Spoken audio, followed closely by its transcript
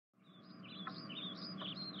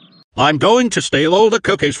I'm going to steal all the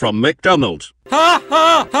cookies from McDonald's.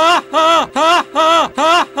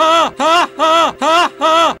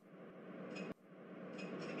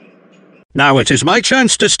 Now it is my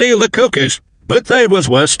chance to steal the cookies, but there was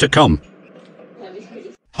worse to come.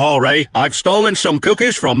 Hooray, I've stolen some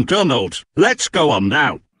cookies from McDonald's. Let's go on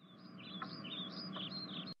now.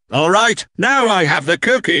 Alright, now I have the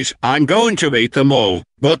cookies. I'm going to eat them all,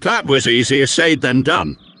 but that was easier said than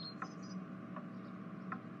done.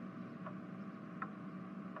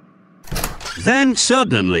 Then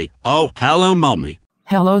suddenly, oh, hello, Mommy.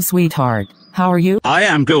 Hello, sweetheart. How are you? I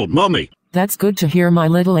am good, Mommy. That's good to hear, my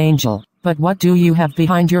little angel. But what do you have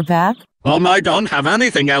behind your back? I don't have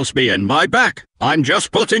anything else behind my back. I'm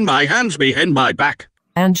just putting my hands behind my back.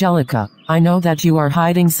 Angelica, I know that you are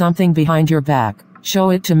hiding something behind your back.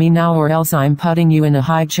 Show it to me now, or else I'm putting you in a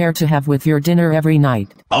high chair to have with your dinner every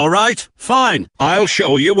night. Alright, fine. I'll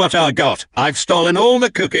show you what I got. I've stolen all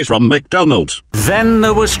the cookies from McDonald's. Then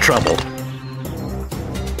there was trouble.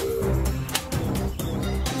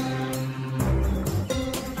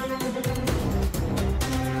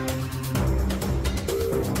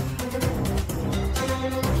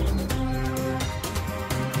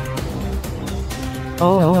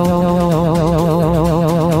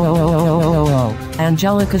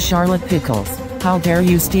 Angelica Charlotte Pickles, how dare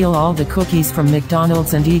you steal all the cookies from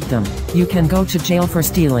McDonald's and eat them? You can go to jail for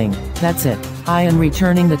stealing. That's it. I am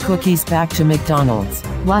returning the cookies back to McDonald's.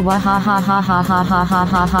 Wah wah ha ha ha ha ha ha ha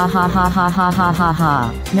ha ha ha ha ha ha ha ha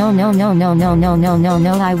ha. No no no no no no no no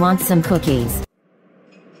no, I want some cookies.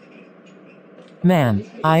 Ma'am,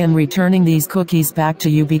 I am returning these cookies back to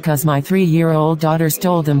you because my 3-year-old daughter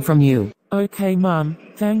stole them from you. Okay, Mum,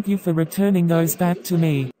 thank you for returning those back to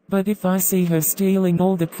me. But if I see her stealing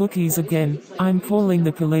all the cookies again, I'm calling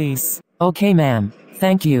the police. Okay, ma'am.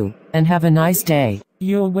 Thank you, and have a nice day.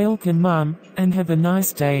 You're welcome, Mum, and have a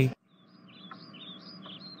nice day.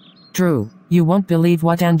 Drew, you won't believe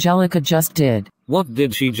what Angelica just did. What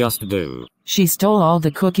did she just do? She stole all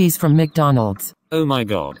the cookies from McDonald's. Oh my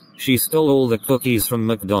god, she stole all the cookies from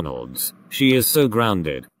McDonald's. She is so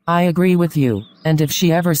grounded. I agree with you, and if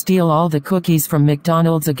she ever steal all the cookies from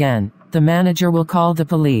McDonald's again, the manager will call the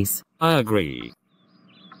police. I agree.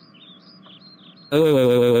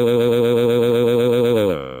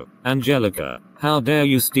 Angelica, how dare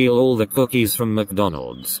you steal all the cookies from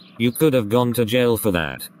McDonald's? You could have gone to jail for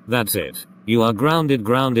that. That's it. You are grounded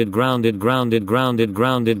for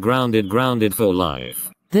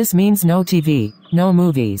life. This means no TV, no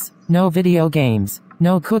movies, no video games,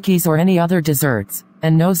 no cookies or any other desserts,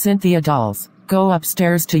 and no Cynthia dolls. Go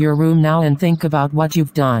upstairs to your room now and think about what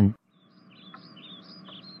you've done.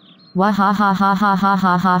 Wah ha ha ha ha ha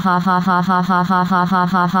ha ha ha ha ha ha ha ha ha ha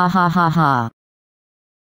ha ha ha ha.